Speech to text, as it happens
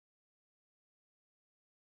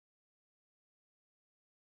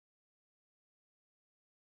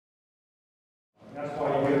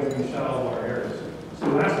way into these shallow water areas. So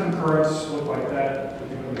Alaskan currents look like that.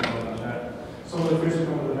 If you want to know about that. Some of the fish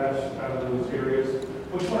come to the nets out of those areas.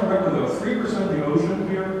 What you want to remember though, 3% of the ocean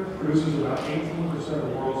here produces about 18% of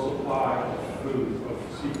the world's supply of food, of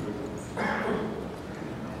seafood.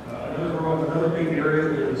 Another big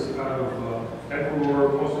area is out of Ecuador,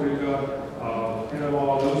 Costa Rica,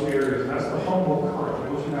 Panama, those areas. That's the Humboldt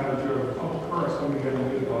current. What you have is you have a couple currents coming in the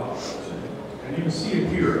Mid-Atlantic. And you can see it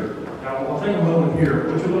here. Now, I'll take a moment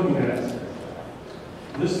here. What you're looking at,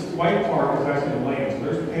 this white part is actually the land.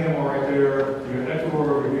 So there's Panama right there. You got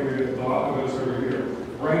Ecuador over here. You got Galapagos over here.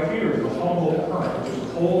 Right here is the Humboldt current, which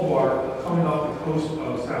is cold water coming off the coast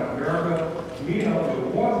of South America, meeting up with the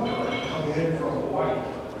warm current coming in from Hawaii.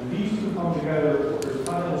 And these two come together. There's a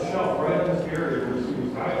tiny little shelf right in this area where you see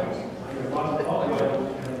these islands. And there's lots of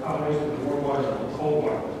upland, and the combination of the warm water and the cold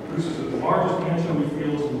water produces the largest anchovy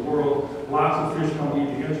fields in the world. Lots of fish come to eat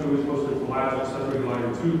the anchovies, mostly pelagic,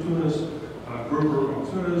 sesquilateral tunas, grouper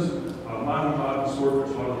tunas, mahi-mahi,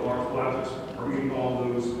 swordfish, a lot of the large pelagics are eating all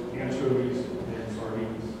those anchovies and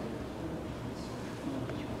sardines.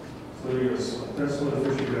 So that's some of the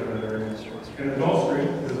fish you have in that area. And the Gulf Stream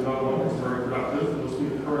is another one that's very productive. You'll see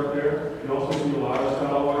the current there. You also see a lot of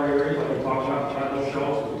shallow water areas, like we talked about, tidal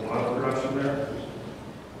shelves. There's a lot of production there.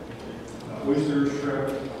 Oysters, shrimp,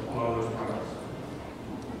 a lot of those products.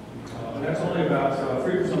 And that's only about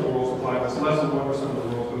 3% of the world's supply. That's less than 1% of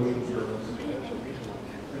the world's ocean surface.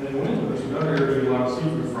 And then when there's another area you get a lot of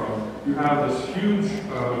seafood from, you have this huge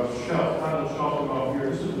shelf, tidal shelf above here.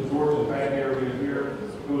 This is the Georgia Bank area here.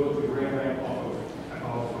 Goes up the Grand Bank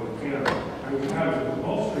off of Canada. And we have the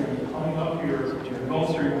Gulf Stream coming up here. The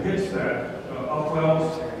Gulf Stream hits that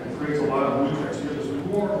upwells and creates a lot of nutrients. You have this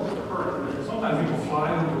warm current. And sometimes you can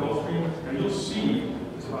fly into the Gulf Stream and you'll see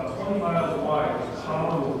it's about 20 miles wide. There's a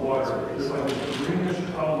column of water. There's like a greenish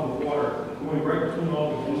column of water going right between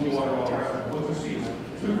all the blue water all around. What you see is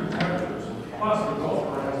two different temperatures. Plus, the Gulf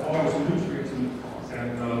current has all these nutrients and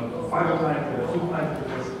phytoplankton, zooplankton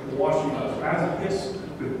that's washing up. So as it hits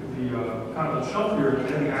the continental shelf here,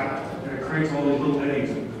 it's ending out, and it creates all these little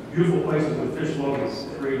eddies, beautiful places that fish love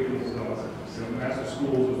to create these massive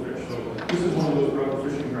schools of fish. So this is one of those growing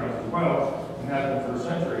fishing grounds as well, and has been for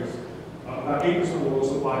centuries. About 8% of the world's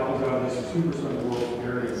supply comes out of this, 2% of the world's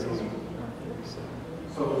area.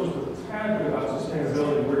 So just a tad bit about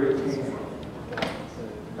sustainability and where it came from.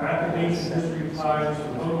 Back in ancient history times,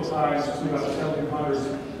 local times, to about the 1700s,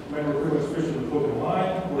 men were pretty much fishing with hook and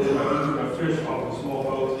line, where they might use a fish off a small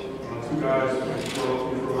boat. Two guys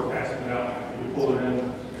throw it, casting it out, and you pull it in,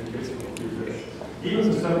 and you get some fish. Even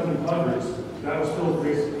in the 1700s, that was still the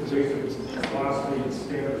basic philosophy and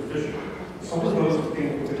standard of fishing. Some of those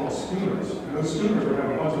became what they call schooners. And those schooners would have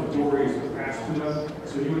a bunch of dories attached to them.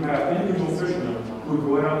 So you would have individual fishermen who would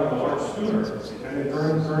go out on a large schooner, and then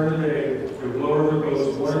during the day, they would lower their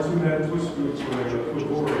boats, 1 or 2 men to a scoop, to a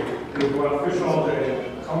dory. They would go out fish all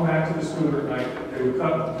day, come back to the schooner at night. They would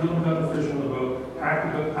cut the fish on the boat,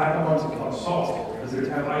 pack them on salt, because they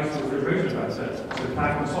didn't have ice refrigeration back then. So they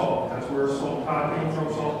packed them salt. That's where salt cod came from,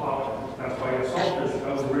 salt pop. That's why you have saltfish.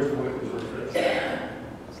 That was the original way to preserve fish.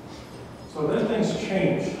 So then things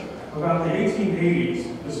changed. About the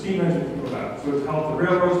 1880s, the steam engine came about. So it helped the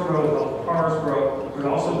railroads grow, it helped the cars grow, but it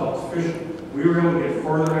also helped fishing. We were able to get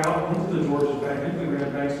further out into the Georgia Bank, into the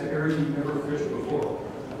Grand Banks, to areas we've never fished before.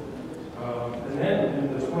 And then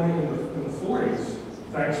in the 40s,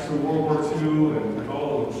 thanks to World War II and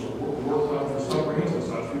all the work done for submarines and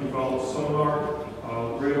such, we developed sonar,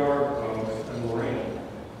 radar, and marine.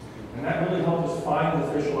 And that really helped us find the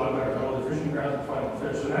fish a lot better, know the fishing grounds to find the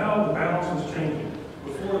fish. So now the balance is changing.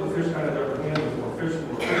 Before, the fish kind of had their hand with more fish,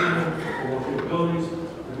 more fishermen, more capabilities,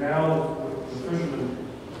 but now the fishermen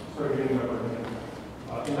started getting their hand.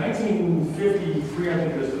 In 1953, I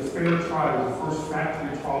think it is, the Fair Tribe was the first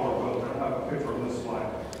factory trawler boat. I have a picture on this slide.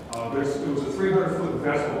 It was a 300-foot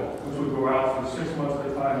vessel which would go out for 6 months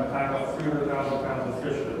at a time and pack up 300,000 pounds of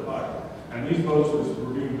fish at a time. And these boats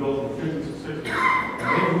were being built in the 50s and 60s. And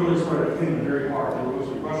they really started hitting very hard. They were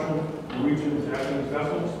mostly Russian, Norwegian, Japanese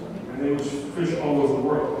vessels, and they would fish all over the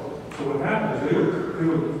world. So what happened is they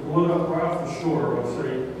would load up right off the shore of,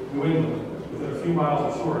 say, New England, within a few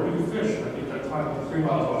miles of shore. You could fish, I think, that time 3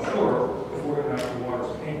 miles offshore before international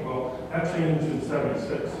waters came. Well, that changed in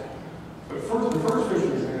 '76. But the first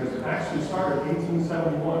fisheries actually started in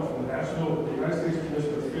 1871 from the United States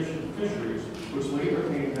Commission of Fisheries, which later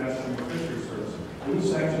became the National Fisheries Service. It was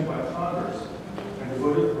sanctioned by Congress and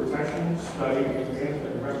devoted to protection, study, management,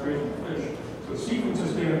 and restoration of fish. So seafood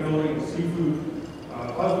sustainability and seafood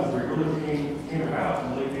husbandry really came about in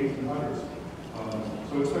the late 1800s.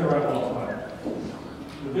 So it's been around a long time.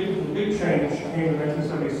 The big change came in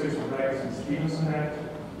 1976 with the Stevenson Act,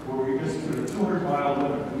 where we instituted a 200-mile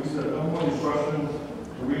limit. And we said nobody's Russian,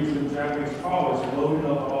 Norwegian, Japanese trawlers loading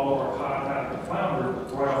up all of our cod, haddock, and flounder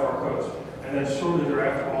right off our coast. And then shortly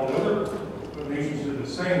thereafter, all the other nations did the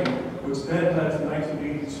same, which then led to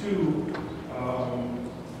 1982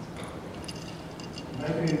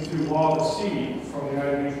 law of the sea from the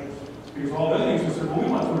United Nations. Because all the other nations said, well, we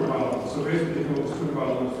want 200-mile limits. So basically, it was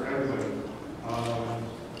 200-mile limits for everybody.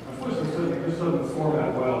 Unfortunately, this doesn't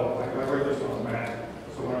format well. I write this on a map.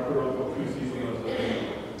 So when I put it up a few seasons,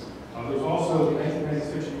 there's also the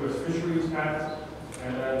 1996 U.S. Fisheries Act.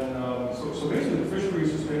 And then, so basically, the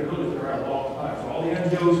fisheries sustainability has been around a long time. So all the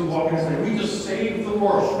NGOs who walk in and say, we just saved the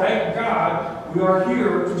world. Thank God we are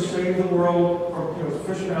here to save the world from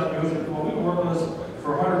fishing out in the ocean. Well, we've been working on this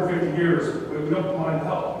for 150 years. We don't mind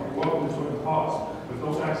help. You're welcome to join the cause. But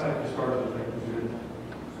don't act like you started the thing because you didn't.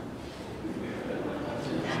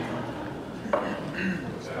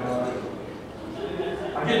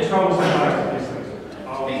 I get in trouble sometimes with these things. I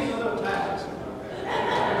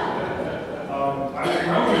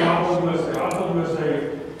remember the Outfield USA. Outfield USA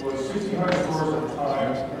was 1,600 stores at the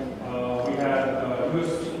time. We had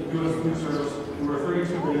U.S. Food Service. We were a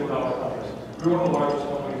 $32 billion company. We were one of the largest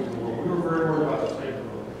companies in the world. We were very worried about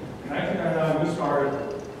sustainability. In 1999, we started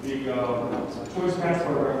the Choice Catch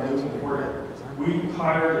Program in Florida. We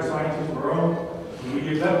hired a scientist of our own. And we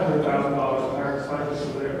gave them $100,000 to hire a scientist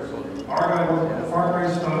over there. So our guy worked on the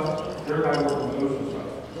farm-raised stuff. Their guy worked on the ocean stuff.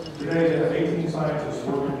 Today, they have 18 scientists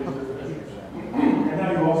working on these different issues. And now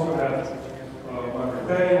you also have Margaret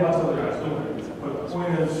Bay and lots of other guys doing it. But the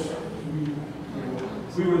point is,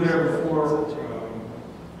 we were there before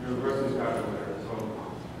the rest of these guys were there. So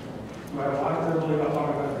I have a lot of really not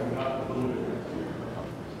talking about it, not a little bit.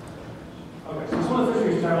 Okay, so some of the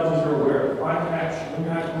fisheries challenges you're aware of. Bycatch,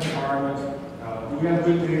 impact on the environment. Do we have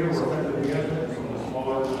good data or effective management in some of the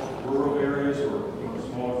smaller rural areas or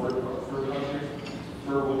smaller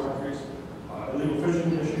third-world countries? Illegal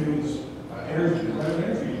fishing issues, energy use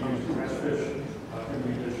to catch fish can be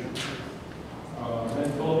an issue. Then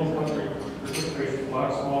developing country participation, a lot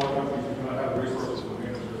of smaller countries who do not have resources to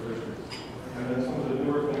manage their fisheries. And then some of the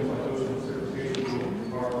newer things like ocean acidification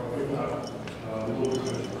are picking up the global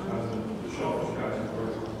commission as the shellfish guys in the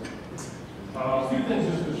world. A few things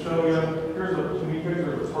just to show you. Here's a unique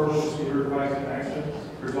picture of a turtle receiver device in action.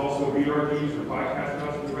 There's also VRDs or bycatch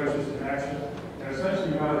devices in action. And essentially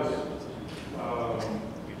you have this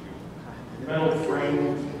metal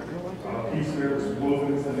frame piece there that's woven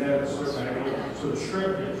into the net at a certain angle. So the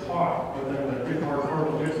shrimp gets caught, but then the big hard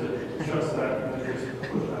turtle gets it, shuts that, and then it gets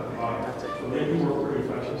pushed out the bottom. So they do work pretty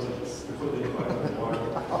effectively. That's what they apply to the water.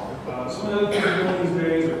 Some of the other things we're doing these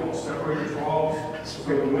days are called separated trawls. So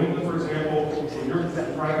in New England, for example, when you're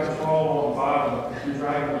dragging a trawl on the bottom, you're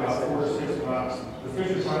dragging about 4 to 6 knots. The fish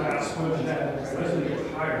are trying to outswim the net, and eventually they get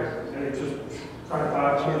tired, and they just try to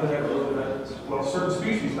dive under the net or over the net. Well, certain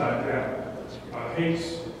species dive down. Hakes,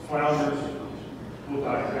 flounders will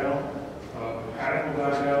dive down. Haddock will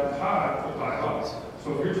dive down. Cod will dive up. So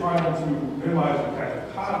if you're trying to minimize the catch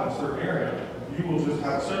of cod in a certain area, you will just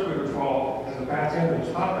have a separator trawl, and the back end and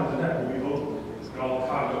the top end of the net will be open. And all the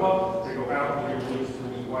cod go up, they go out, and they release to the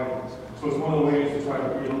white. So it's one of the ways to try to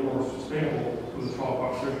be a little more sustainable with the trawl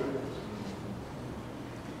box fishery.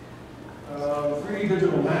 3D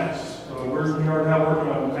digital maps. We are now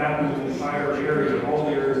working on mapping the entire area, all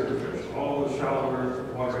the areas of the fish, all the shallow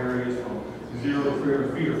water areas from 0 to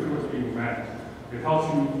 300 feet are pretty much being mapped. It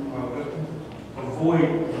helps you avoid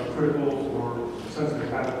critical or sensitive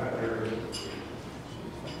habitat areas.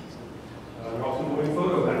 We're also doing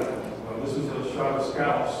photo mapping. This is a shot of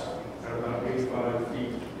scallops at about 85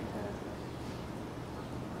 feet.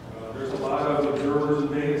 There's a lot of observers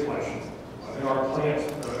and data collection. In our plant,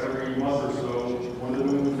 every month or so, one of the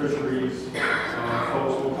new fisheries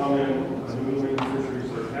folks will come in, new fisheries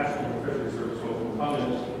or National Fisheries Service folks will come in,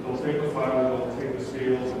 they'll take the fiber, they'll take the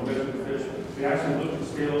scales, they'll measure the fish. They actually look at the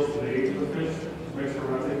scales for the age of the fish to make sure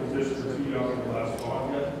we're not taking fish that are too young and the last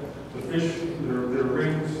spawn yet. The fish, their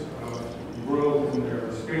rings grow in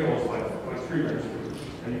their scales like tree rings do,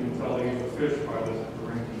 and you can tell the age of the fish by the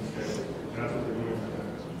rings and the scales. That's what they're doing for that.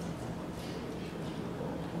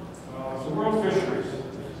 So world fisheries.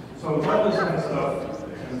 So with all this kind of stuff,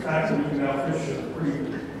 and the fact that we can now fish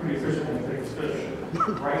pretty efficiently and take fish,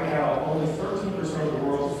 right now only 13% of the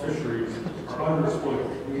world's fisheries are underexploited,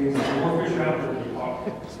 meaning there's more fish out there than we caught.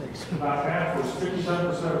 About half, or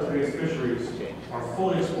 57% of today's fisheries are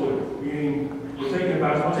fully exploited, meaning we're taking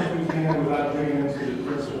about as much as we can without getting into the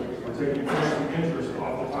principle. We're taking principal interest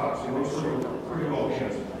off the top, so most of them are pretty well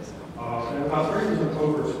against. And about 30%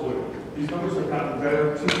 overexploited. These numbers have gotten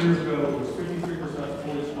better. 2 years ago, it was 53%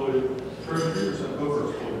 fully exploited, 33%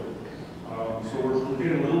 overexploited. So we're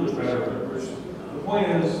getting a little bit better. The point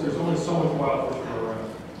is, there's only so much wild fish to go around.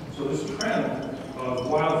 So this trend of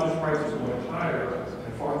wild fish prices going higher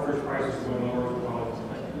and farm fish prices going lower will probably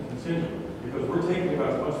continue, because we're taking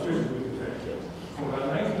about as much fish as we can take. From about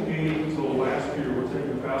 1980 until last year, we're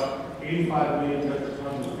taking about 85 million metric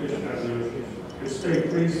tons of fish out of the ocean. It's stayed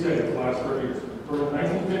pretty steady for the last 30 years. From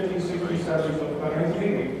 1950s, 60s, 70s, up to about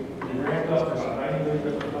 1980, we ramped up to about 90 million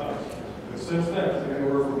metric tons. And since then, it's been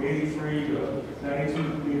anywhere from 83 to 92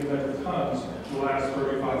 million metric tons for the last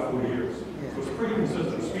 35, 40 years. So it's pretty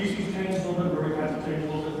consistent. Species change a little bit, where we have to change a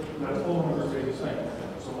little bit, and that total number stays the same.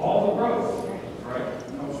 So all the growth, right,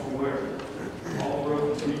 comes from where? All the growth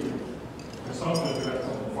is seafood. And some of it that's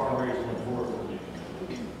from farm raised going forward.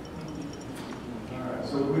 Alright,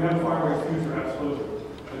 so we have farm raised future, absolutely.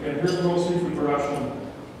 Again, here's the world seafood production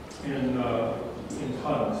in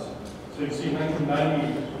tons. So you can see in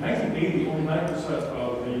 1980, only 9% of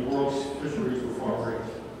the world's fisheries were farm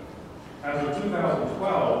raised. As of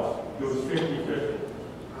 2012, it was 50-50.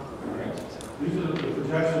 Right? These are the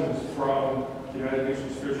projections from the United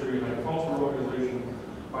Nations Fishery and Agricultural Organization.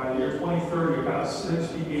 By the year 2030, about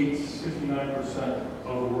 69%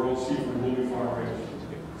 of the world's seafood will be farm raised.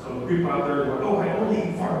 So the people out there are going, oh, I only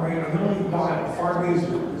eat farm raised, I only eat wild. Farm raised is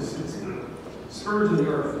the scourge of the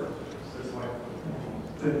earth. It's like,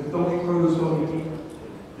 don't eat produce, don't eat meat,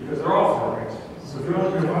 because they're all farm raised. So if you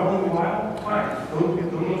don't eat wild, fine. Go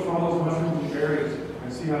look for all those mushrooms and berries and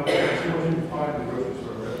see what you can find in the grocery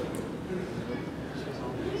store.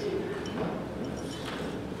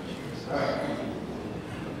 Alright.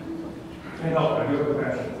 Can't help it, I do have a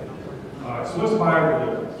passion. So what's a buyer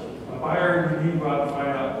do? A buyer, you need to go out and find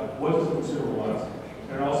out what does the consumer want,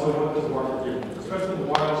 and also what does the market give you. Especially in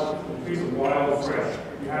the case of wild fresh,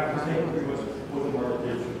 you have to take what the market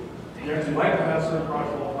gives you. You actually like to have certain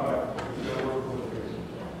products all the time. You got to work with it.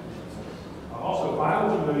 Also, buy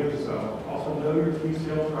what you know you can sell. Also, know your key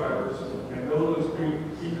sales drivers and know those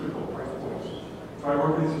key critical price points. Try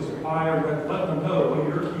working with your supplier, let them know what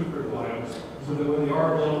your key critical items, so that when they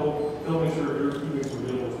are available, they'll make sure your key mix is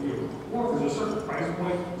available to you. Or if there's a certain price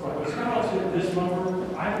point, like when scallops hit this number,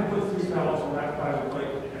 I can put 3 scallops on that size of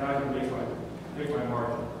plate and I can make my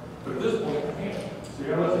margin. But at this point, I can't. So you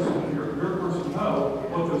gotta let your person know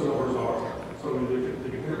what those numbers are. So they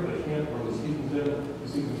can hear what they can't, or the season's in, the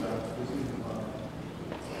season's out, the season's not.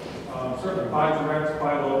 Certainly buy direct,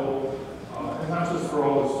 buy local, and not just for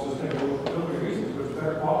all those sustainability reasons, but it's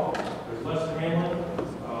better quality. There's less handling,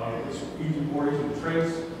 it's more easy to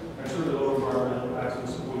trace, and certainly lower environmental impacts and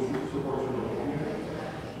supports your local community.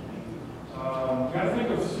 You got to think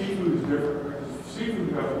of seafood as different. Right? Seafood,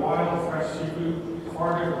 you have wild, fresh seafood,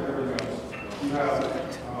 far different than everything else. You have,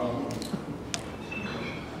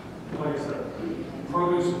 like I said,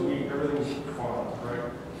 produce and meat, everything's farmed, right?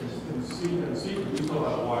 In seafood, we still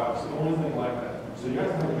have wild. It's the only thing like that. So you have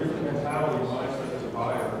to have a different mentality and mindset as a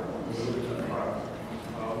buyer when you look at that product.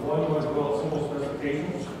 One, you want to develop simple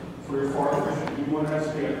specifications for your farm fish. You want to have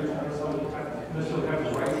standards, not necessarily have to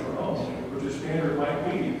write your own, but your standard might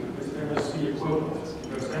be it's MSC equivalent.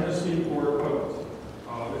 It's MSC or equivalent.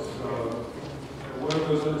 It's one of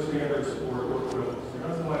those other standards or equivalents. You're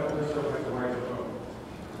not necessarily have to write your own.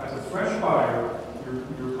 As a fresh buyer,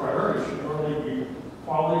 your priority should normally be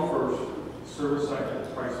quality first, service second,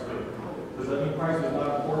 price third. Does that mean price is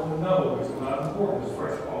not important? No, it's not important. It's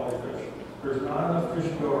fresh quality fish. There's not enough fish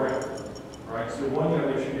to go around. Right? So one, you got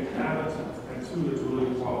to make sure you have it, and two, it's really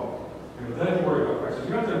good quality. And then you worry about prices.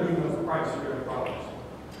 You have to have enough for price, you're going to have problems.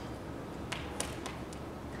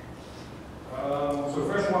 So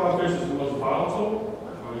fresh wild fish is the most volatile.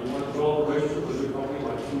 You want to build a relationship with a good company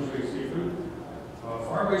like Fruge Seafood.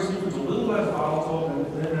 Farm-raised seafood is a little less volatile, and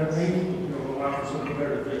that may allow for some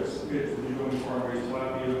competitive fits. If you're doing farm-raised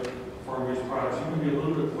tilapia, farm-raised products, you can be a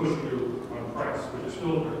little bit pushier on price, but you're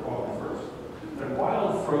still good quality first. And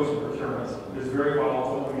wild frozen procurement is very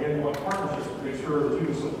volatile. Again, you want partnerships to make sure that you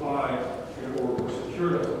can supply or secure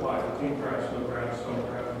that supply for king crabs, snow crabs, stone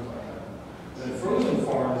crabs, things like that. And frozen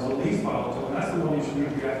farm is the least volatile, and that's the one you should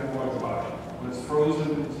be acting more to buy. When it's frozen,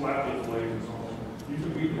 it's tilapia fillets and so on. You can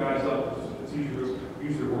beat the guys up. It's easier to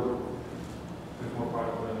work with. There's more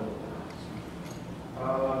product available.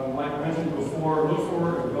 Like I mentioned before, look for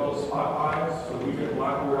and develop spot buys. So we get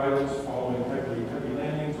blackboard items following heavy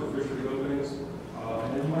landings or fishery openings. And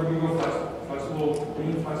then you want to be real flexible.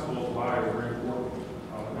 Being flexible to buy is very important.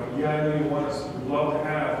 Yeah, I know you love to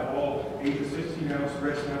have all 8 to 16 ounce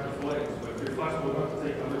red snapper fillets, but if you're flexible enough to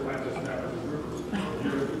take other types of snappers and groupers, you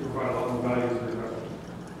provide a lot of value to your customer.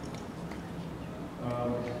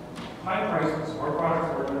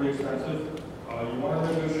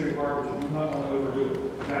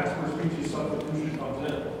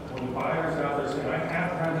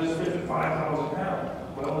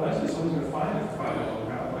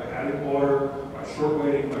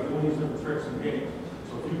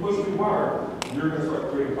 So if you push too hard, you're going to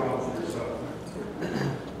start creating problems for yourself.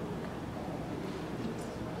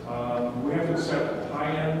 We have to accept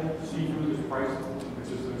high-end seafood as priced,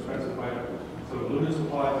 which is an expensive item. So limited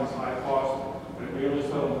supply means high cost, but it may only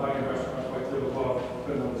sell in high-end restaurants like tablecloth,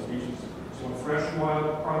 depending on the species. So on fresh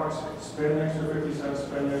wild products, spend an extra 50 cents,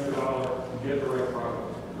 spend an extra $1, and get the right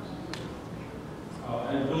product.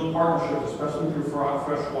 And build partnerships, especially with your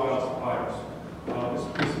fresh wild suppliers.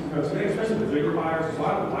 Today, especially the bigger buyers, there's a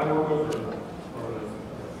lot of I work with are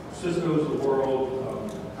the Cisco's of the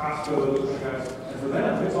world, Costco, those kind of guys. And for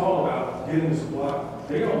them, it's all about getting the supply.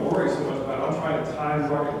 They don't worry so much about, I'm trying to time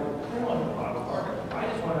market. They don't want to buy the market. I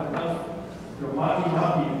just want to have enough,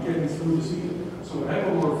 mahi to get me through the season. So when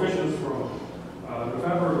Ecuador fishes from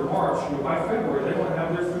November to March, by February, they want to have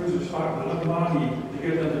their freezer stocked with enough mahi to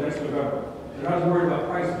get them to next November. They're not worried about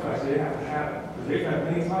price effects. They have to have it. Because they've had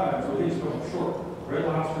many times where they just go short. Red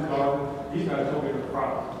Lobster, garden, these guys don't get a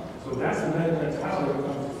problem. So that's the mentality when it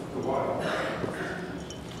comes to wild.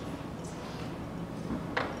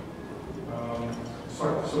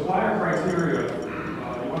 Supplier criteria,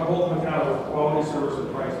 you want to hold them accountable for quality, service,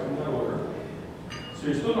 and price in that order. So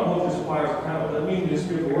you're still going to hold your suppliers accountable. That means you just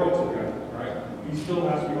give the world to them, right? He still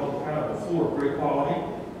has to be held accountable for great quality,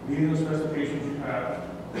 meeting the specifications you have,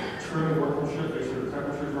 trim and workmanship, make sure the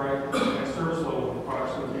temperature's right, and service level of the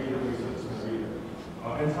product's going to be there, it's going to be there.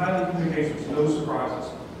 And timely communications, no surprises.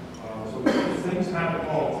 So things happen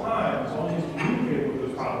all the time, as long as you communicate what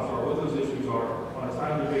those problems are, what those issues are, on a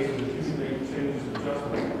timely basis, if you can make changes and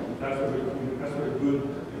adjustments, that's what a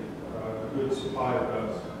good supplier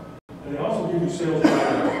does. And they also give you sales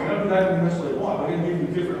guidelines. Not that you necessarily want, but they can give you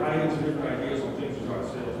different items and different ideas on things to drive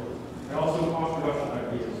sales. And also cost reduction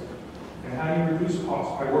ideas. And how do you reduce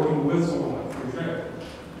costs? By working with someone like Fruge.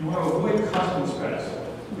 You want to avoid custom specs.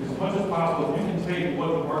 As much as possible, you can take what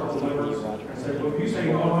the market delivers and say, well, if you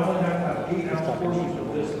say, oh, I only have to have 8-ounce portions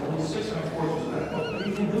of this and only 6-ounce portions of that, well,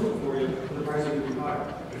 we can do it for you, but the price is going to be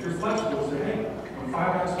higher. If you're flexible, say, hey, when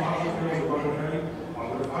 5-ounce lobster tails are running heavy, I'll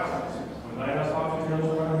go to 5-ounce. When 9-ounce lobster tails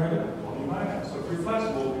are running heavy, I'll do 9-ounce. So if you're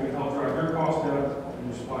flexible, you can help drive your cost down and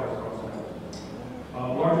your supplier's cost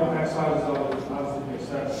down. Larger pack sizes obviously make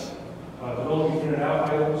sense. Developing in and out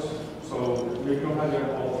items, so maybe you don't have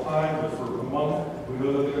that all the time, but for a month, we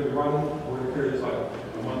know that they're going to be running, we're going to carry this item.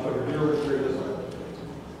 A month over here, we're going to carry this item.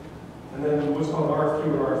 And then what's called RFQ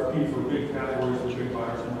or RFP for big categories or big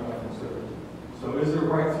buyers you might not consider. So is there a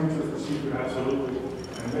bright future for seafood? Absolutely.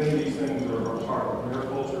 And many of these things are part of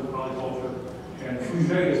mariculture, polyculture, and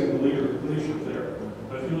Fruge is in the leadership there.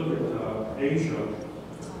 But if you look at Asia,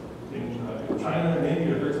 in China and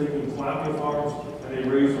India, they're taking tilapia farms and they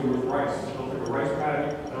raise them with rice. They'll take a rice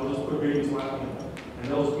paddy, and they'll just put baby tilapia in it. And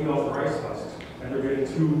they'll just eat off the rice husks. And they're getting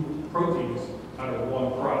 2 proteins out of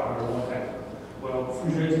one crop, out of one hectare. Well,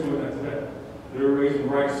 Fruge is doing that today. They're raising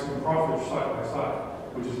rice and crawfish side by side,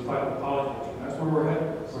 which is a type of polyculture. And that's where we're headed.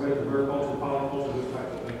 We're headed to mariculture, polyculture, this type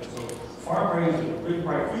of thing. So farm raised is a big,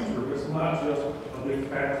 bright future, but it's not just a big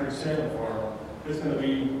factory salmon farm. It's going to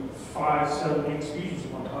be 5, 7, 8 species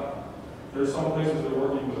at one time. There's some places that are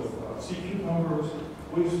working with sea cucumbers,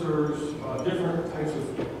 oysters, different types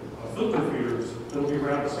of filter feeders that will be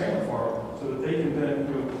around the salmon farm so that they can then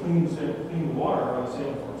clean the water around the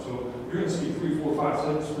salmon farm. So you're going to see 3, 4, 5,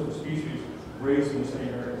 6 different species raised in the same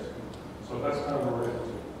areas. So that's kind of where we're headed.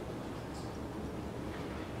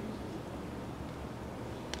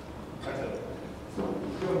 That's it.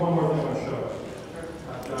 We have one more thing I want to show us.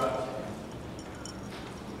 I've got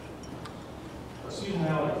a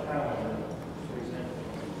seasonality calendar, for example.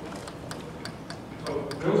 So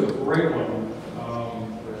there was a great one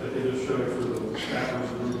that they just showed for the staffers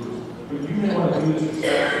and groupers. But you may want to do this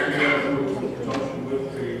yourself. You may want to do it in conjunction with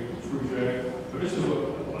a Fruge. But this is a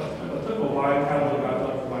typical buying calendar that I've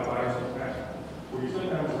done for my buyers in the past. Where you sit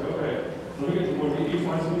down and say, okay, let me get to each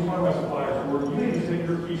one of my suppliers. Where you need to take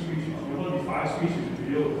your key species. You only need 5 species to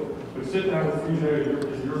deal with. But sit down with Fruge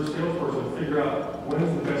as your salesperson and figure out when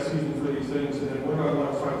is the best season for these things, and then when do I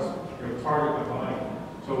want to try to target my buying.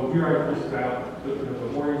 So here I listed out the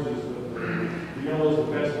orange is the yellow is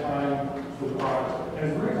the best time for the product, and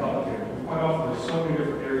it's very complicated. Quite often there's so many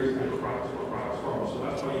different areas to get products from, so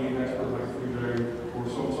that's why you need an expert like Fruge or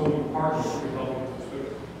so many partners who can help you with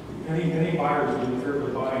this. Any buyers who are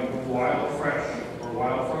buying wild fresh or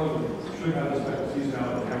wild frozen should have this type of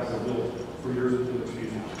seasonality.